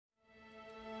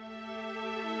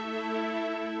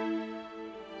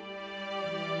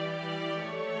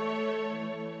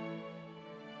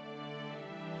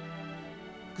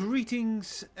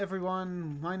Greetings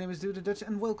everyone, my name is Dude the Dutch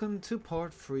and welcome to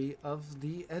part 3 of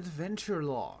the adventure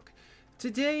log.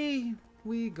 Today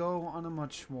we go on a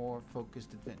much more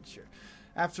focused adventure.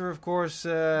 After of course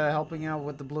helping out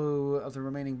with the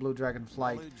remaining blue dragon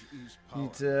flight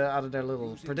out of their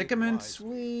little predicaments,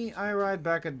 I ride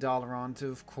back at Dalaran to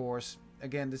of course,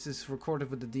 again this is recorded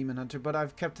with the Demon Hunter, but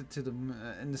I've kept it to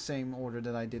in the same order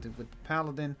that I did it with the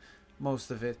Paladin,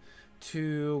 most of it,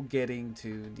 to getting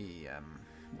to the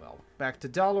back to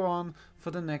Dalaran for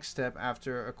the next step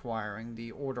after acquiring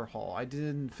the Order Hall. I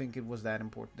didn't think it was that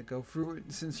important to go through it,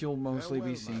 since you'll mostly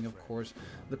be seeing, of course,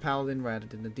 the Paladin rather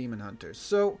than the Demon Hunter.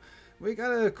 So, we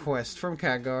got a quest from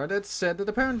Khadgar that said that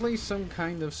apparently some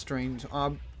kind of strange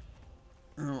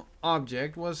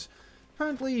object was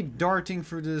apparently darting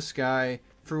through the sky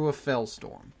through a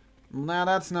fellstorm. Now,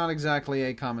 that's not exactly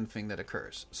a common thing that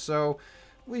occurs. So,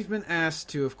 we've been asked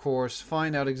to, of course,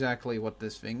 find out exactly what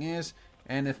this thing is,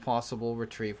 and if possible,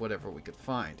 retrieve whatever we could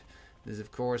find. This,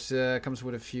 of course, comes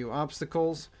with a few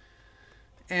obstacles,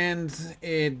 and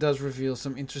it does reveal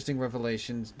some interesting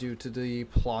revelations due to the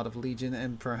plot of Legion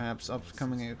and perhaps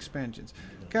upcoming expansions.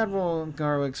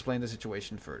 Khadgar will explain the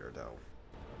situation further, though.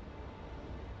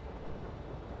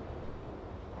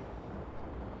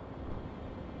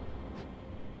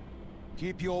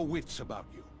 Keep your wits about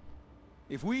you.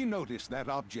 If we noticed that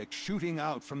object shooting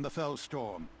out from the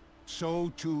Fellstorm,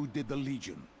 so too did the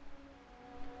Legion.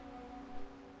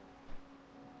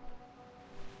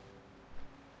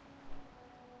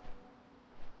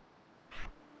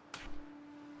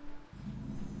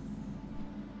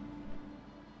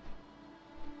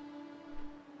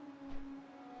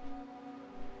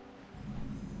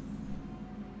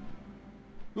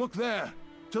 Look there,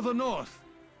 to the north.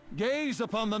 Gaze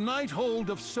upon the night hold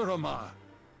of Suramar.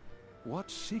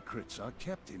 What secrets are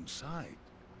kept inside?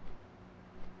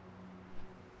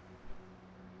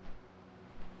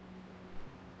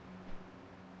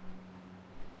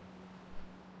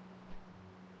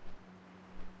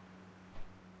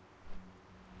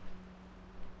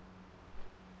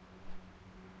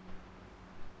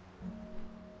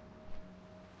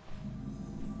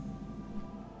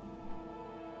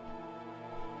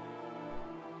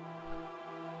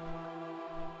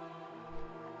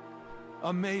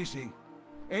 Amazing.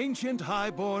 Ancient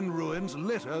highborn ruins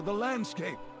litter the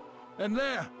landscape. And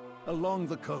there, along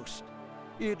the coast,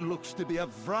 it looks to be a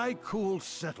Vrykul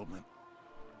settlement.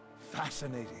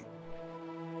 Fascinating.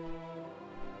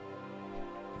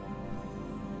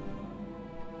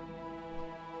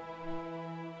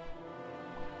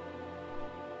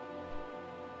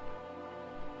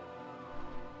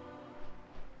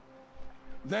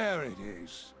 There it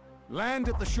is. Land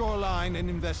at the shoreline and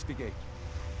investigate.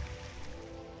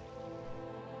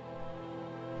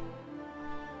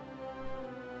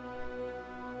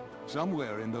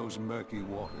 Somewhere in those murky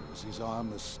waters is our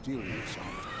mysterious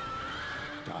object.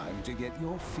 Time to get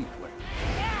your feet wet.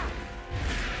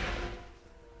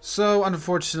 So,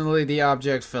 unfortunately, the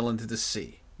object fell into the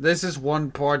sea. This is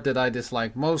one part that I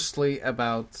dislike mostly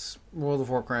about World of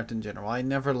Warcraft in general. I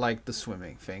never liked the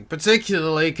swimming thing,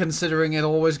 particularly considering it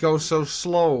always goes so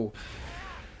slow.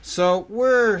 So,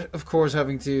 we're, of course,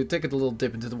 having to take a little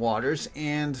dip into the waters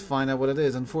and find out what it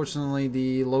is. Unfortunately,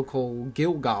 the local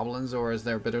gill goblins, or as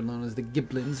they're better known as the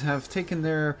giblins, have taken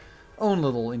their own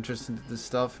little interest into this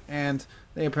stuff, and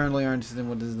they apparently are interested in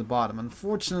what is at the bottom.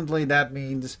 Unfortunately, that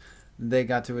means they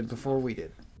got to it before we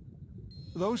did.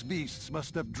 Those beasts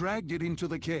must have dragged it into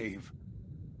the cave.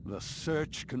 The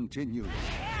search continues.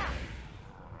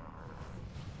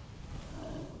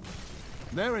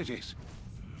 There it is.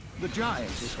 The giant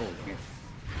is holding it.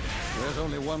 There's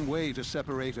only one way to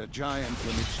separate a giant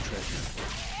from its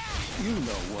treasure. You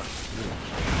know what to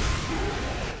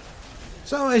do.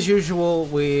 So, as usual,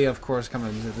 we, of course, come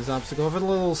into this obstacle of a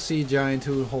little sea giant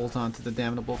who holds on to the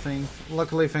damnable thing.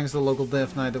 Luckily, thanks to the local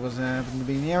Death Knight that was happened to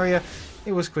be in the area,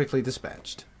 it was quickly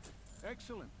dispatched.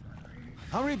 Excellent.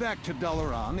 Hurry back to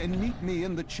Dalaran and meet me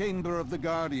in the Chamber of the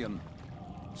Guardian.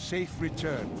 Safe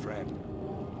return, friend.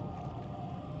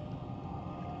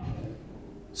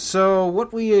 So,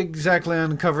 what we exactly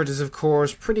uncovered is, of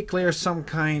course, pretty clear some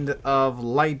kind of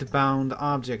light-bound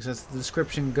objects, as the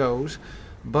description goes.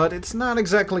 But it's not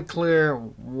exactly clear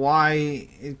why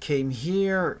it came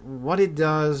here, what it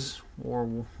does,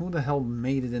 or who the hell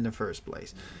made it in the first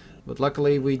place. But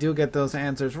luckily, we do get those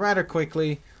answers rather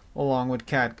quickly, along with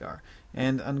Khadgar,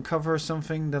 and uncover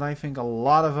something that I think a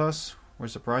lot of us were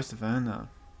surprised to find out.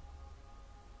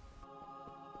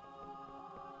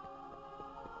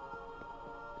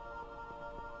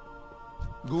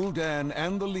 Gul'dan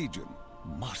and the Legion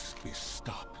must be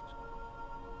stopped.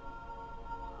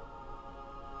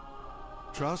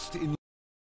 trust in...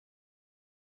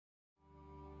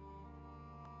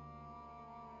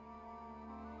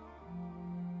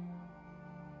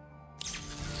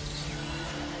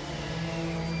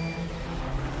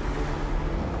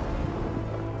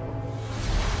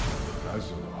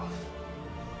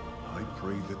 I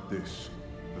pray that this,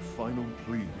 the final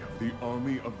plea of the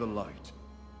Army of the Light,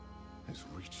 has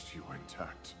reached you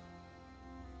intact.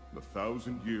 The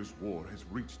 1,000 Years' War has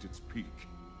reached its peak,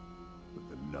 but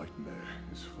the nightmare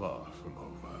is far from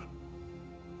over.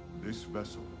 This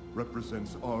vessel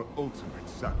represents our ultimate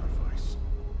sacrifice.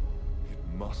 It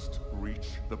must reach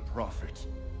the Prophet.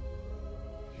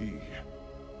 He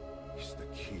is the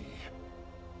key.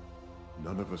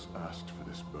 None of us asked for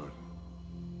this burden,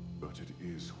 but it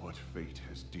is what fate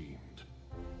has deemed.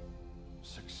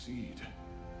 Succeed,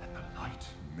 and the light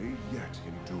may yet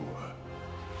endure.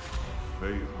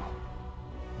 Fail,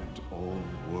 and all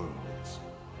worlds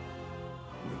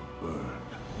will burn.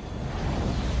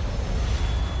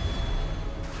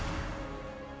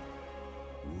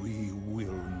 We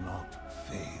will not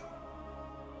fail.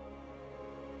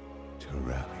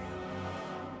 Terralia.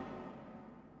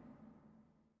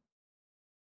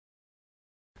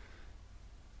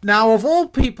 Now, of all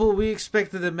people we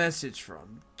expected a message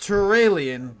from,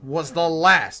 Turalian was the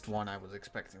last one I was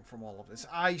expecting from all of this.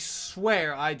 I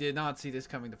swear I did not see this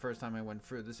coming the first time I went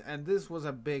through this, and this was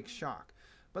a big shock.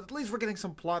 But at least we're getting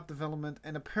some plot development,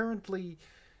 and apparently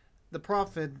the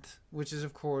Prophet, which is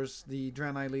of course the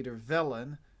Draenei leader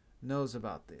Velen, knows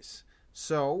about this.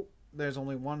 So, there's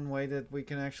only one way that we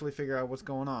can actually figure out what's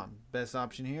going on. Best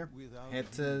option here,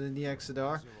 head to the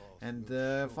Exodar and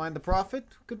find the Prophet,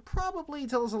 who could probably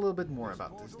tell us a little bit more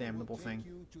about this damnable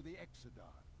thing.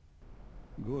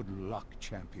 Good luck,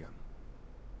 champion.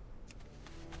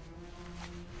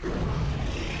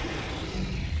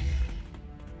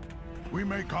 We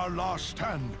make our last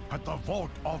stand at the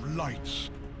Vault of Lights.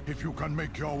 If you can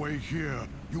make your way here,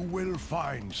 you will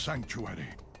find sanctuary.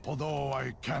 Although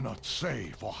I cannot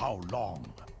say for how long.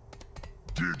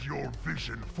 Did your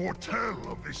vision foretell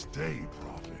of this day,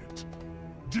 Prophet?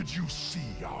 Did you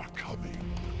see our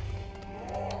coming?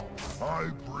 I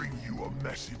bring you a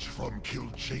message from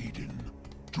Kil'jaeden,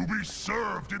 to be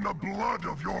served in the blood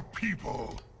of your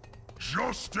people.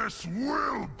 Justice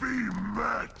will be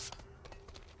met!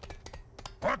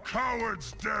 A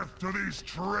coward's death to these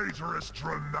traitorous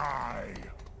Draenei!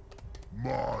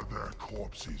 Mar their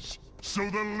corpses, so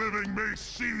the living may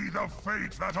see the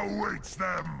fate that awaits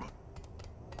them!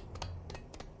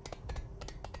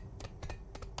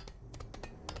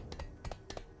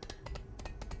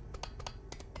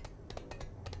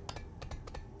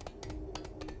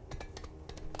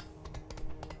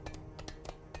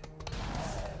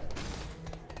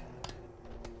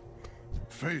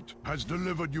 Fate has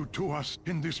delivered you to us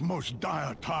in this most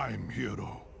dire time,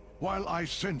 hero. While I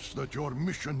sense that your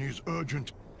mission is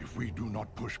urgent, if we do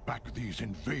not push back these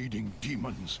invading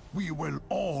demons, we will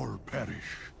all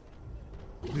perish.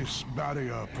 This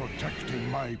barrier protecting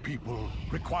my people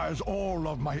requires all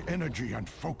of my energy and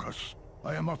focus.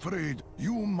 I am afraid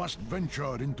you must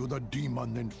venture into the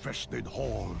demon-infested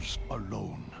halls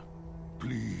alone.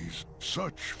 Please,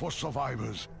 search for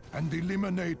survivors and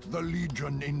eliminate the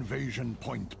Legion invasion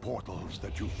point portals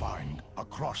that you find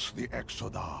across the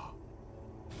Exodar.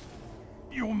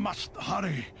 You must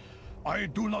hurry. I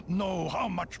do not know how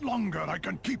much longer I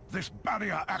can keep this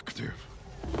barrier active.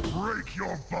 Break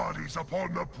your bodies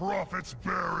upon the Prophet's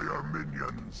barrier,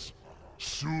 minions.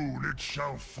 Soon it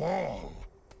shall fall,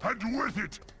 and with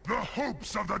it, the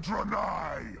hopes of the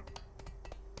Draenei.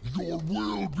 Your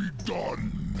will be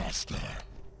done, Master.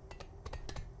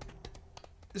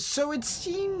 So it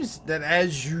seems that,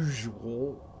 as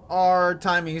usual, our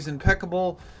timing is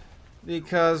impeccable,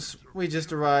 because we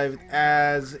just arrived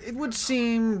as it would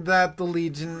seem that the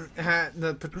Legion had,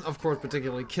 of course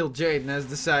particularly Kil'jaeden, has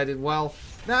decided, well,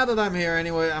 now that I'm here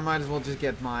anyway, I might as well just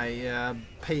get my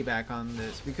payback on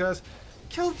this, because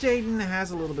Kil'jaeden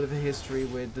has a little bit of a history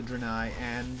with the Draenei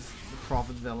and the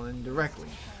Prophet Velen directly.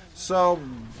 So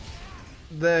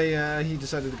he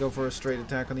decided to go for a straight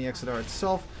attack on the Exodar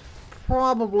itself.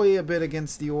 Probably a bit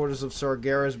against the orders of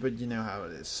Sargeras, but you know how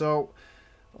it is. So,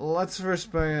 let's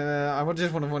first... I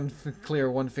just want to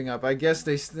clear one thing up. I guess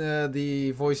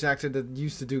the voice actor that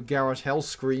used to do Garrosh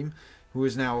Hellscream, who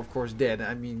is now, of course, dead.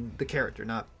 I mean, the character,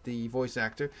 not the voice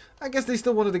actor. I guess they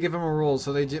still wanted to give him a role,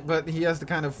 so but he has the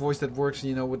kind of voice that works,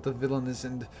 you know, with the villainous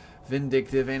and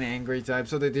vindictive and angry type,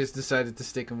 so they just decided to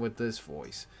stick him with this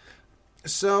voice.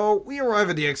 So, we arrive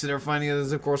at the Exodar, finding it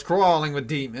is, of course, crawling with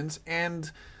demons,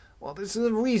 and... well, there's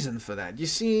a reason for that. You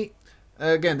see,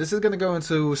 Again, this is going to go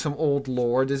into some old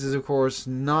lore. This is, of course,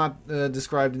 not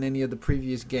described in any of the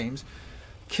previous games.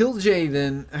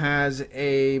 Kil'jaeden has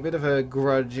a bit of a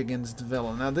grudge against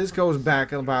Velen. Now, this goes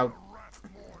back about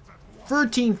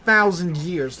 13,000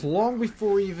 years, long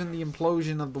before even the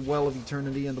implosion of the Well of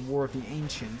Eternity and the War of the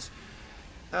Ancients.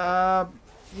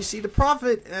 You see, the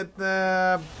Prophet at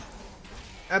that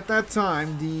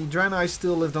time, the Draenei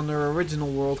still lived on their original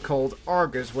world called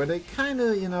Argus, where they kind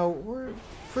of, were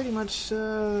pretty much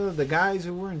the guys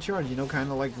who were in charge,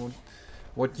 kind of like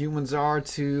what humans are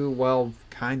to, well,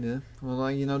 kind of,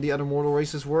 the other mortal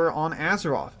races were on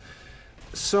Azeroth.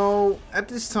 So, at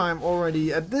this time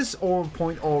already, at this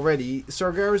point already,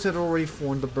 Sargeras had already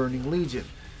formed the Burning Legion.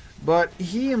 But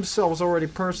he himself was already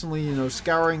personally,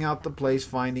 scouring out the place,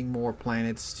 finding more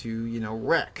planets to,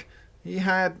 wreck. He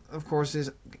had, of course,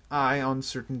 his eye on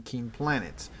certain keen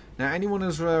planets. Now, anyone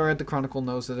who's read the Chronicle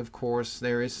knows that, of course,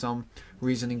 there is some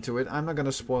reasoning to it. I'm not going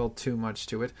to spoil too much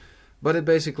to it, but it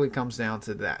basically comes down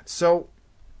to that. So,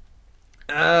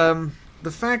 the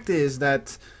fact is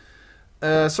that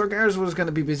Sargeras was going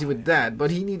to be busy with that, but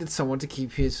he needed someone to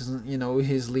keep his,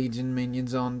 his Legion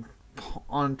minions on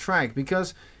track,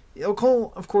 because,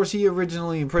 of course, he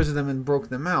originally imprisoned them and broke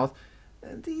them out.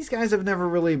 These guys have never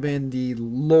really been the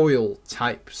loyal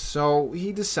type, so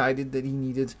he decided that he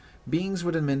needed beings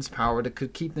with immense power that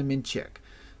could keep them in check.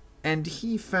 And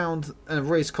he found a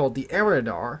race called the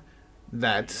Eredar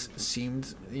that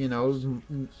seemed,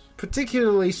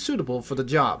 particularly suitable for the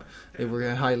job. They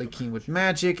were highly keen with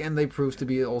magic, and they proved to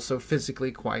be also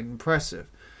physically quite impressive.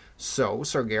 So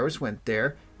Sargeras went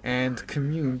there and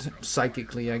communed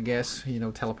psychically, I guess,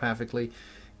 telepathically,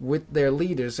 with their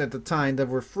leaders at the time. There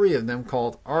were 3 of them,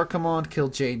 called Archimonde,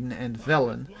 Kil'jaeden, and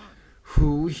Velen,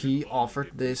 who he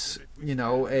offered this,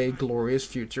 a glorious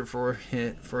future for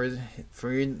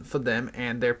them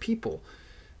and their people.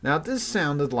 Now, this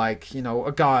sounded like,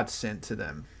 a god sent to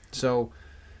them. So,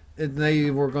 they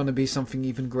were going to be something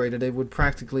even greater. They would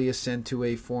practically ascend to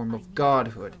a form of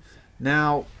godhood.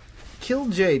 Now,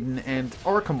 Kil'jaeden and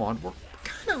Archimonde were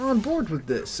kind of on board with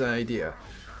this idea.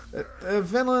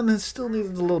 Velen still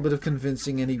needed a little bit of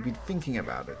convincing, and he'd be thinking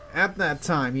about it. At that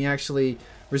time, he actually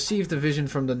received a vision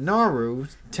from the Naru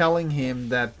telling him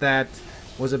that that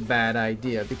was a bad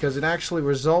idea, because it actually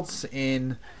results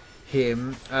in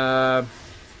him,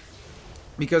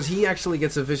 because he actually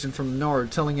gets a vision from the Naru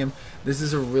telling him this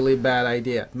is a really bad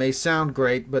idea. It may sound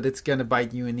great, but it's going to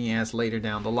bite you in the ass later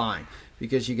down the line,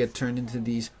 because you get turned into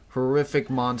these horrific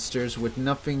monsters with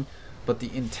nothing but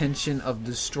the intention of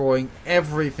destroying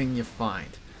everything you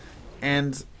find.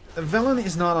 And Velen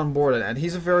is not on board with that.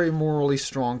 He's a very morally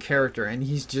strong character, and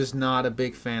he's just not a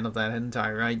big fan of that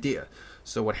entire idea.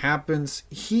 So what happens,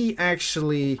 he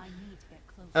actually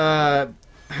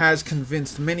has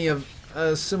convinced many of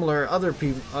similar other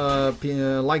people,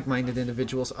 like-minded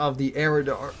individuals of the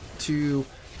Eredar to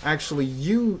actually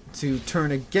to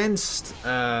turn against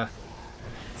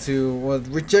to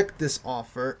reject this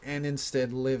offer and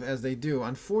instead live as they do.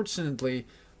 Unfortunately,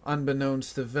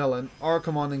 unbeknownst to Velen,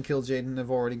 Archimonde and Kil'jaeden have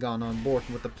already gone on board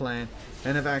with the plan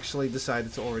and have actually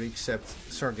decided to already accept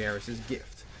Sargeras'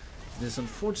 gift. This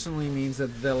unfortunately means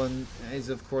that Velen is,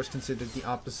 of course, considered the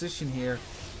opposition here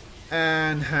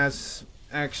and has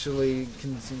actually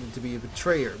continued to be a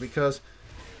betrayer, because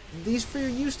these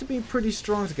 3 used to be pretty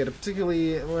strong together,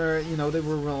 particularly where, they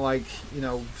were like,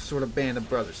 sort of band of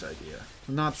brothers idea.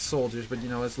 Not soldiers, but,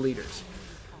 as leaders.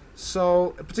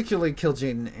 So, particularly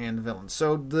Kil'jaeden and Velen.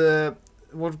 So,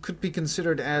 what could be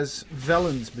considered as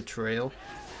Velen's betrayal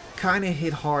kind of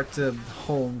hit hard to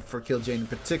home for Kil'jaeden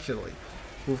particularly,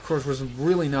 who, of course, was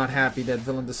really not happy that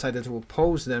Velen decided to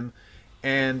oppose them,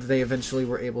 and they eventually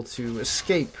were able to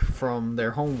escape from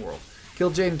their homeworld.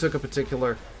 Kil'jaeden took a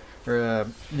particular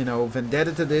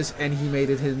vendetta to this, and he made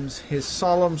it his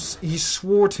solemn. He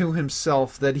swore to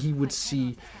himself that he would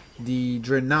see the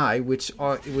Draenei, which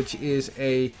is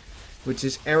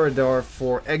Eredar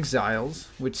for exiles,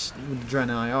 which the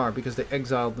Draenei are, because they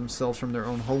exiled themselves from their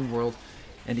own homeworld,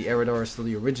 and the Eredar is still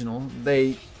the original.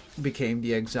 They became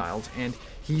the exiles, and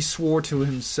he swore to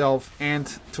himself and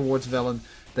towards Velen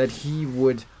that he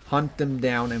would hunt them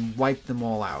down and wipe them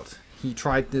all out. He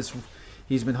tried this.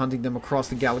 He's been hunting them across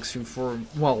the galaxy for,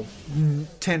 well,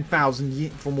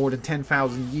 for more than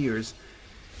 10,000 years.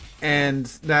 And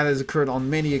that has occurred on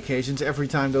many occasions. Every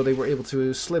time, though, they were able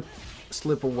to slip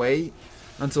away,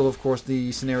 until, of course,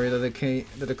 the scenario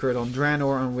that occurred on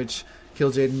Draenor, on which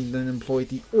Kil'jaeden then employed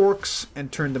the orcs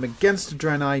and turned them against the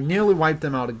Draenei, nearly wiped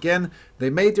them out again. They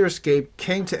made their escape,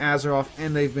 came to Azeroth,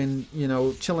 and they've been,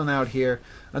 chilling out here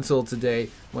until today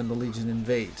when the Legion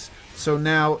invades. So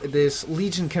now this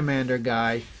Legion commander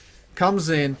guy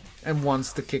comes in and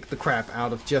wants to kick the crap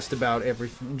out of just about every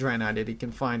Draenei that he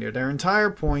can find here. Their entire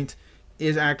point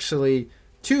is actually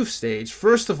two-stage.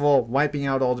 First of all, wiping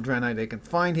out all the Draenei they can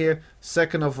find here.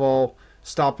 Second of all,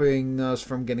 stopping us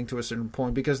from getting to a certain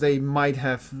point, because they might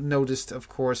have noticed, of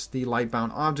course, the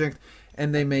lightbound object,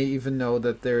 and they may even know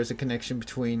that there is a connection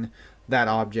between that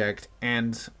object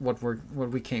and what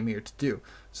we came here to do.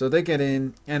 So they get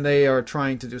in and they are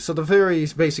trying to do. So the very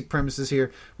basic premises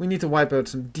here: we need to wipe out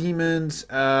some demons,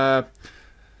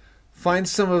 find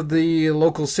some of the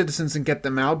local citizens and get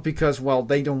them out, because, well,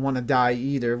 they don't want to die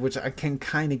either, which I can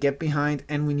kind of get behind.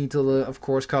 And we need to, of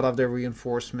course, cut off their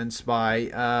reinforcements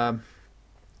by,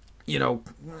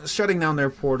 shutting down their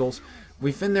portals.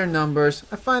 We thin their numbers.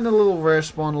 I find a little rare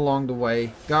spawn along the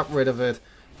way, got rid of it,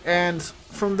 and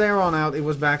from there on out, it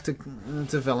was back to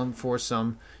Velen for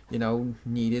some,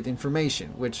 needed information,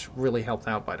 which really helped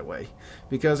out, by the way,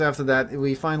 because after that,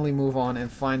 we finally move on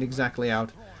and find exactly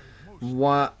out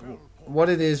what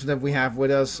it is that we have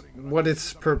with us, what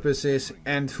its purpose is,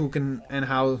 and who can and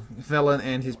how Velen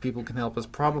and his people can help us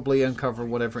probably uncover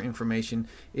whatever information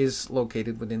is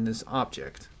located within this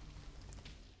object.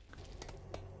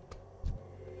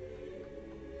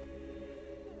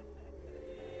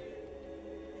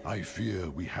 I fear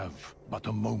we have but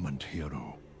a moment,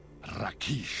 hero.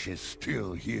 Rakish is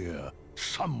still here,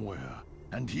 somewhere,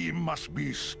 and he must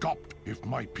be stopped if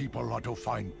my people are to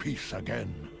find peace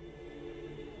again.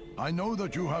 I know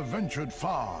that you have ventured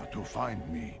far to find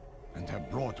me, and have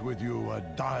brought with you a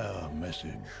dire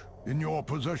message. In your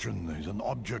possession is an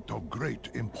object of great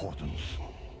importance.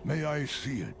 May I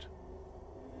see it?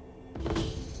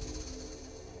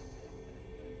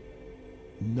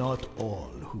 Not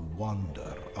all who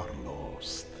wander are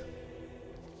lost.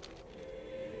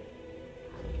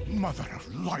 Mother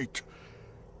of Light!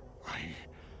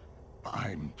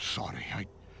 I'm sorry.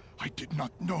 I did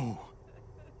not know.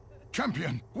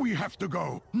 Champion, we have to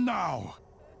go, now!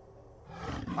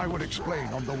 I will explain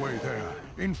on the way there.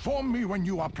 Inform me when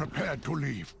you are prepared to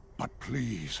leave, but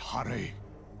please hurry.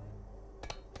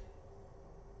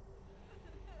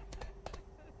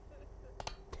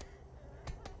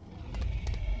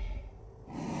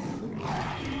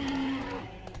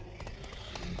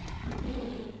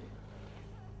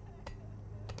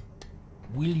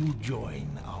 Will you join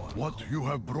our... What you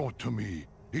have brought to me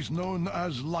is known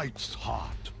as Light's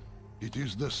Heart. It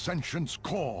is the sentience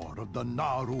core of the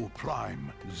Naru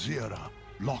Prime, Zira.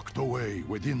 Locked away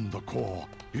within the core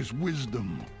is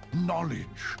wisdom, knowledge,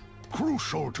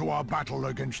 crucial to our battle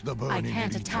against the Burning I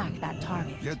can't Legion. attack that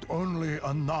target. Yet only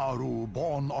a Naru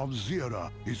born of Zira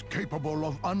is capable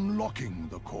of unlocking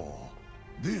the core.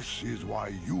 This is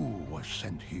why you were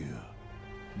sent here.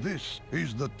 This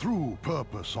is the true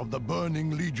purpose of the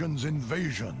Burning Legion's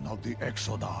invasion of the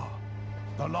Exodar.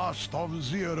 The last of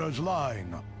Zira's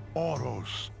line,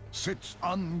 Oros, sits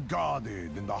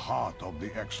unguarded in the heart of the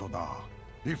Exodar.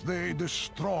 If they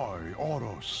destroy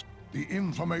Oros, the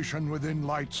information within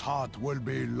Light's heart will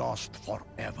be lost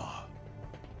forever.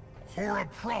 For a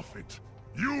prophet,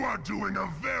 you are doing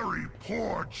a very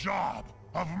poor job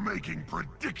of making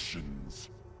predictions.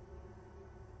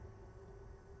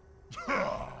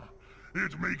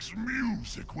 It makes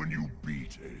music when you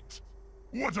beat it.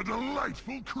 What a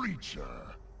delightful creature.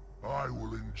 I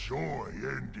will enjoy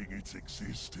ending its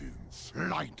existence.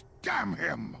 Light, damn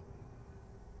him!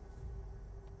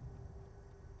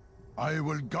 I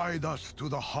will guide us to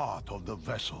the heart of the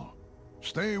vessel.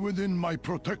 Stay within my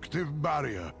protective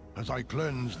barrier as I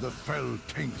cleanse the fell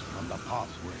taint from the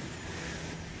pathway.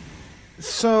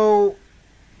 So,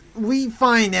 we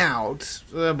find out,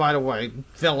 by the way,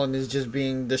 Velen is just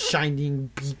being the shining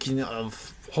beacon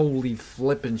of holy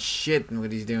flippin' shit in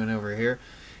what he's doing over here.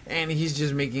 And he's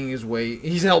just making his way,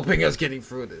 he's helping us getting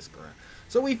through this crap.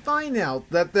 So we find out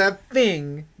that that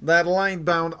thing, that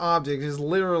line-bound object, is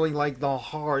literally like the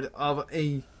heart of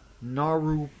a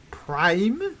Naru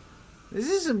Prime? This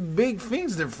is some big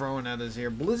things they're throwing at us here.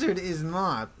 Blizzard is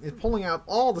not. It's pulling out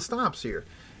all the stops here.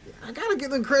 I gotta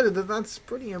give them credit that that's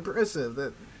pretty impressive.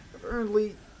 That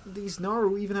apparently these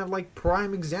Naru even have like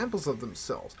prime examples of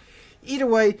themselves. Either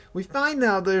way, we find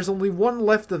out there's only one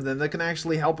left of them that can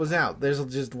actually help us out. There's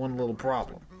just one little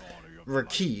problem.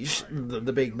 Rakish,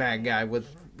 the big bad guy with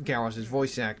Garros'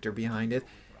 voice actor behind it,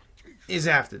 is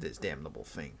after this damnable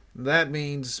thing. That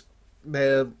means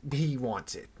he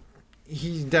wants it.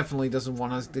 He definitely doesn't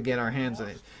want us to get our hands on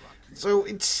it. So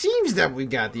it seems that we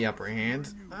got the upper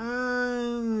hand.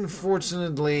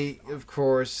 Unfortunately, of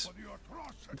course,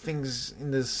 things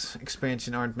in this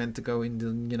expansion aren't meant to go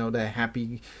into, the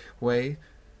happy way.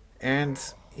 And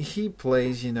he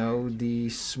plays, you know, the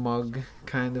smug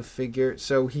kind of figure.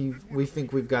 So we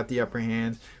think we've got the upper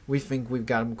hand. We think we've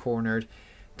got him cornered.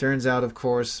 Turns out, of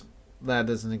course, that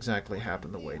doesn't exactly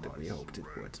happen the way that we hoped it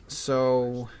would.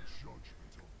 So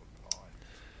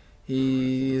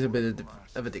he's a bit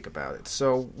of a dick about it.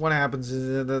 So what happens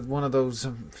is that one of those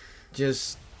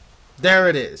just... There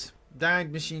it is.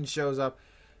 Giant machine shows up.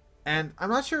 And I'm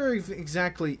not sure if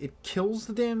exactly it kills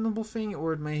the damnable thing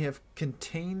or it may have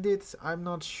contained it. I'm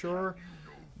not sure.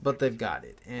 But they've got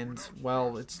it. And,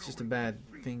 well, it's just a bad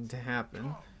thing to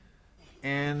happen.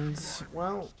 And,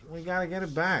 well, we gotta get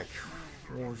it back.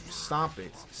 Or stop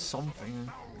it.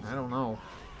 Something. I don't know.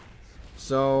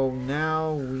 So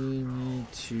now we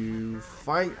need to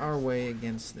fight our way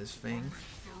against this thing.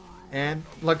 And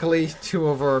luckily 2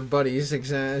 of our buddies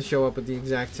show up at the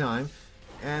exact time.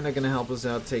 And are going to help us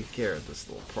out take care of this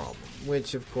little problem.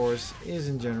 Which, of course, is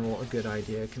in general a good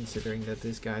idea, considering that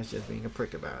this guy's just being a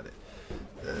prick about it.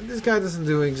 This guy doesn't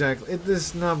do exactly...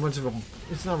 It's not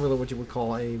really what you would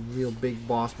call a real big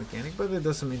boss mechanic, but it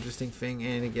does some interesting thing,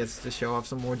 and it gets to show off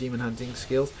some more demon hunting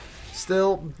skills.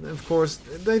 Still, of course,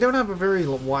 they don't have a very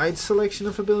wide selection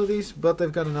of abilities, but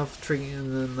they've got enough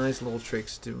nice little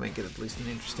tricks to make it at least an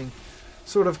interesting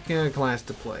sort of class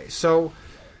to play. So...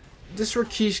 This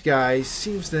Rakesh guy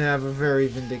seems to have a very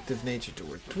vindictive nature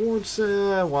towards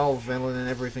Velen and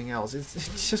everything else.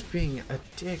 It's just being a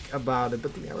dick about it,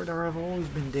 but the Eridar have always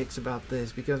been dicks about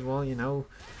this because, well, you know,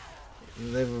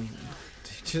 they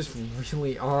just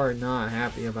really are not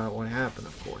happy about what happened,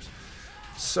 of course.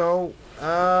 So,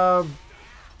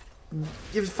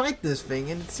 you fight this thing,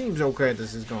 and it seems okay.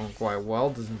 This is going quite well.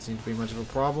 Doesn't seem to be much of a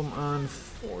problem.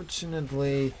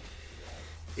 Unfortunately...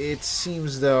 It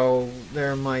seems though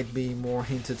there might be more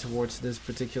hinted towards this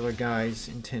particular guy's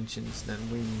intentions than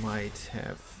we might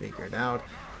have figured out.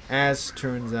 As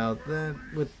turns out that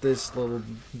with this little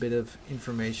bit of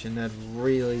information that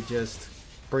really just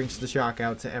brings the shock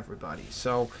out to everybody.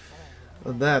 So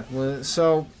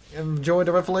enjoy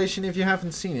the revelation if you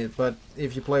haven't seen it, but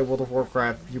if you play World of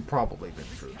Warcraft, you've probably been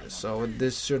through this. So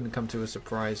this shouldn't come to a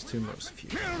surprise to most of you.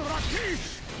 Kill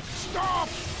Rakesh! Stop,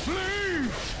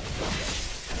 please!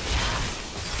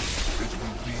 It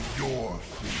will be your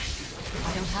feast.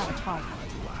 I don't have a target.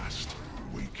 My last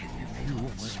waking You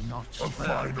moments. will not A spare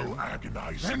final him.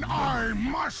 agonizing Then I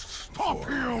memory must stop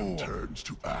before heaven you! turns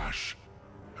to ash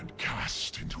and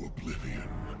cast into oblivion.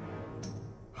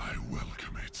 I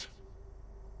welcome it.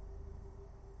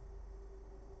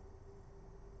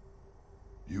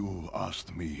 You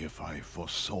asked me if I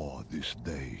foresaw this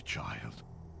day, child.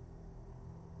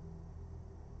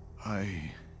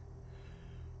 I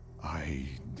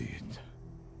did.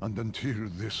 And until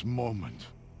this moment,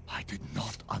 I did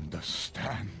not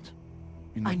understand.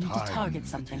 In I a need to time target that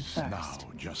something is first. now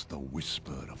just a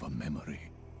whisper of a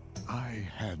memory. I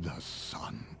had a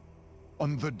son.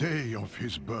 On the day of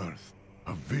his birth,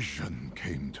 a vision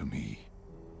came to me.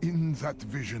 In that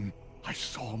vision, I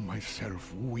saw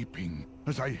myself weeping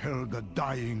as I held a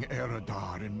dying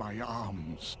Eridar in my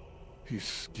arms. His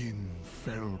skin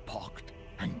fell-pocked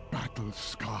and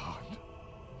battle-scarred,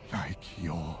 like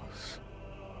yours.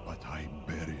 But I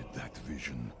buried that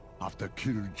vision after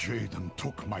Kil'jaeden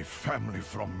took my family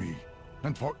from me,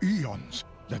 and for eons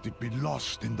let it be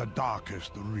lost in the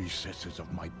darkest recesses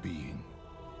of my being.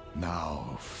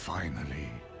 Now, finally,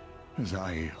 as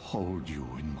I hold you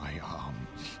in my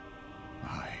arms,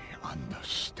 I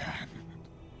understand.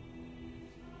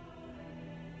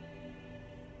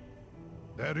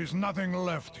 There is nothing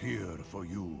left here for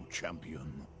you,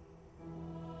 champion.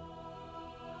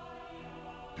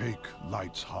 Take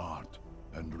Light's heart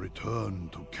and return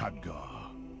to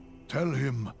Khadgar. Tell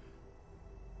him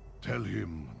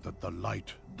that the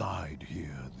Light died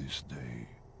here this day.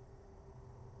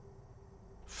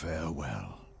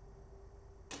 Farewell.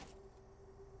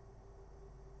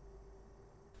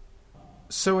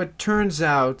 So it turns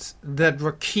out that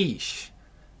Rakesh,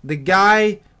 the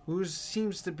guy who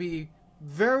seems to be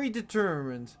very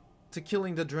determined to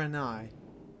killing the Draenei,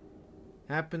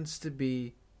 happens to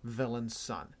be Velen's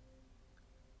son.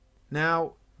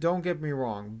 Now, don't get me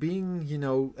wrong, being,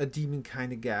 a demon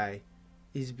kind of guy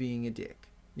is being a dick.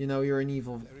 You're an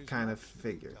evil kind of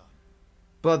figure.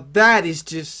 But that is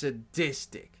just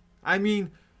sadistic. I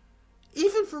mean,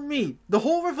 even for me, the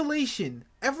whole revelation,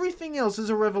 everything else is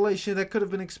a revelation that could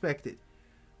have been expected.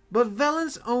 But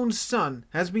Velen's own son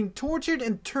has been tortured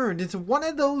and turned into one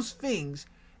of those things,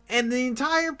 and the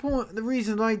entire point, the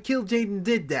reason why Kil'jaeden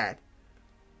did that,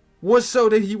 was so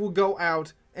that he would go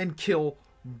out and kill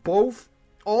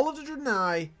all of the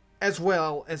Draenei, as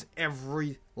well as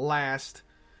every last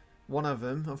one of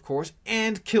them, of course,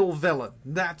 and kill Velen.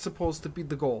 That's supposed to be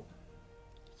the goal.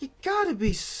 You gotta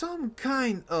be some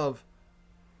kind of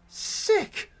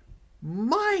sick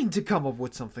mind to come up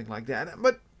with something like that.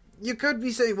 But you could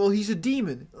be saying, well, he's a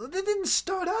demon. They didn't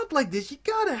start out like this. You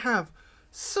gotta have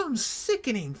some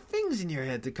sickening things in your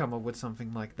head to come up with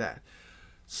something like that.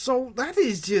 So that's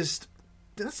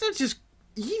not just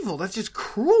evil, that's just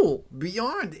cruel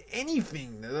beyond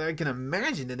anything that I can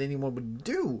imagine that anyone would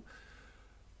do.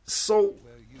 So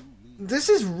this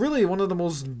is really one of the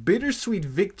most bittersweet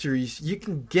victories you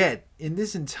can get in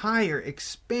this entire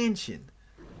expansion,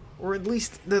 or at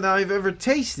least that I've ever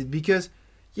tasted, because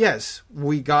yes,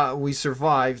 we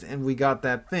survived and we got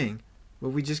that thing, but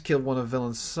we just killed one of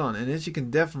Velen's son, and as you can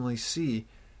definitely see,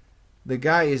 the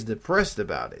guy is depressed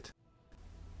about it.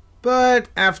 But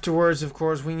afterwards, of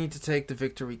course, we need to take the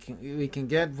victory we can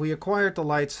get. We acquired the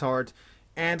Light's Heart,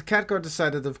 and Khadgar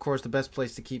decided, of course, the best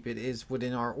place to keep it is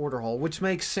within our order hall, which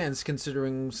makes sense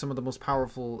considering some of the most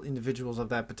powerful individuals of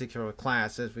that particular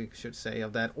class, as we should say,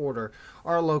 of that order,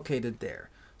 are located there.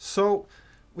 So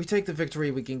we take the victory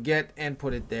we can get and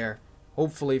put it there.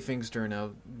 Hopefully things turn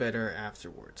out better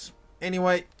afterwards.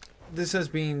 Anyway, this has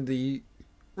been the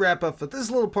wrap up for this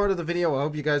little part of the video. I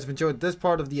hope you guys have enjoyed this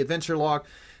part of the adventure log.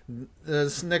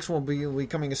 This next one will be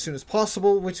coming as soon as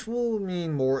possible, which will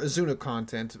mean more Azuna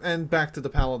content, and back to the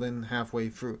Paladin halfway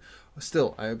through.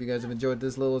 Still, I hope you guys have enjoyed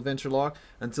this little adventure log.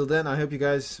 Until then, I hope you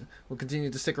guys will continue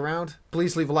to stick around.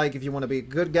 Please leave a like if you want to be a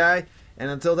good guy. And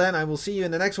until then, I will see you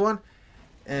in the next one.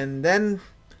 And then,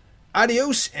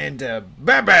 adios and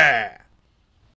bye-bye!